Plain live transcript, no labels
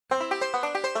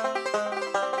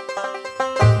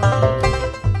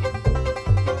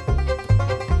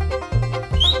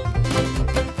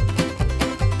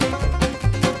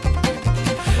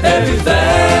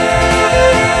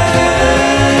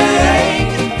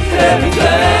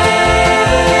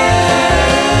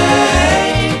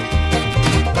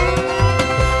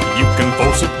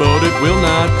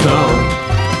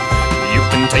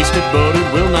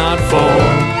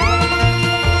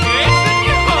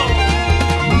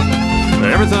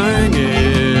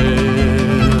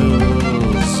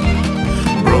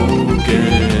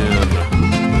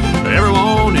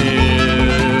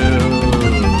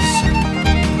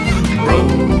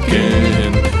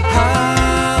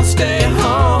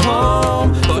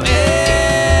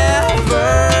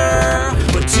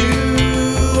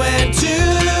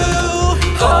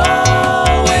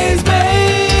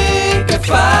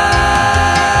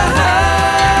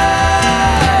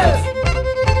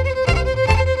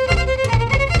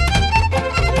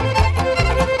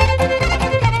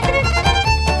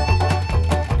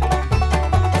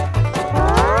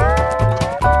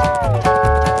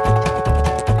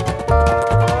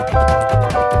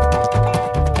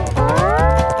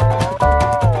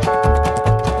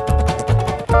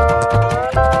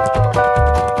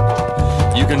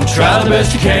try the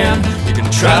best you can. You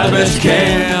can try the best you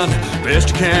can. Best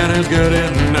you can is good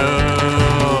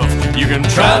enough. You can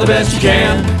try the best you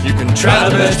can. You can try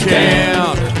the best you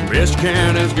can. Best you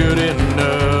can is good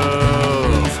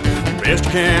enough. Best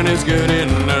you can is good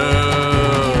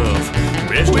enough.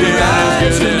 Best you can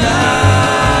is good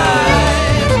enough.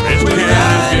 Best you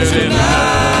can is good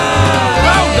enough.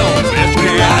 Hold on. Best you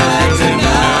can is good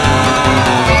enough.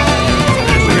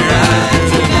 Best you can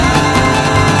is good enough.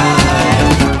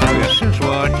 This is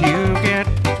what you get.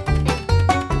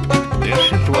 This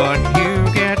is what you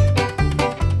get.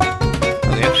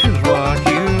 This is what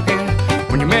you get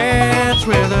when you mess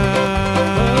with us.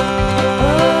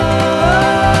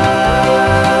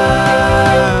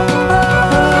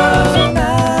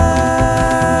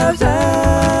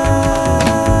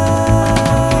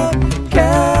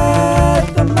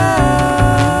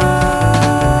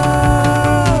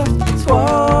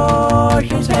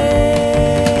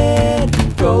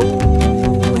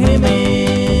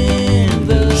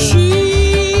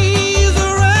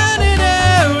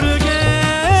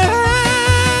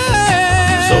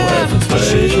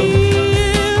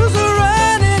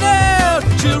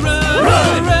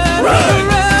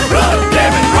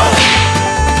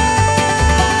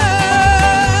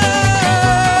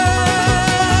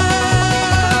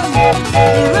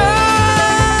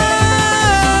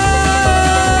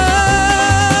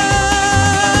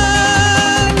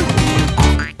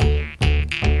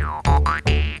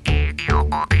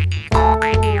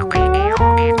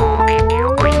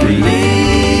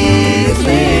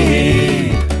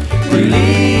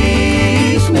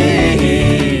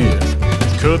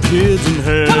 Cut kids in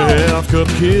half, cut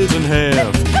kids in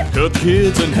half, cut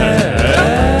kids in half.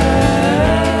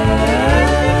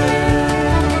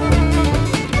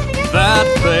 That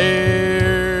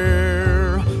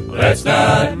there, that's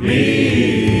not me.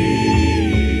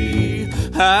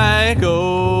 I go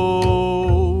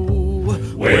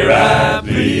where I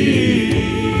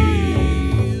please.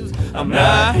 I'm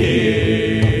not here.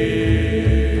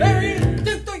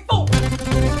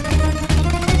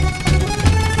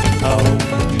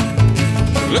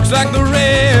 Looks like the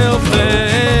real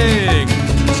thing,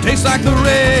 tastes like the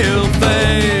real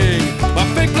thing. My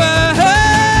fake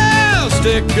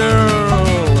plastic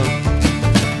girl.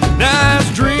 Nice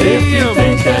dream. If you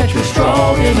think that you're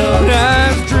strong enough,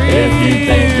 nice dream.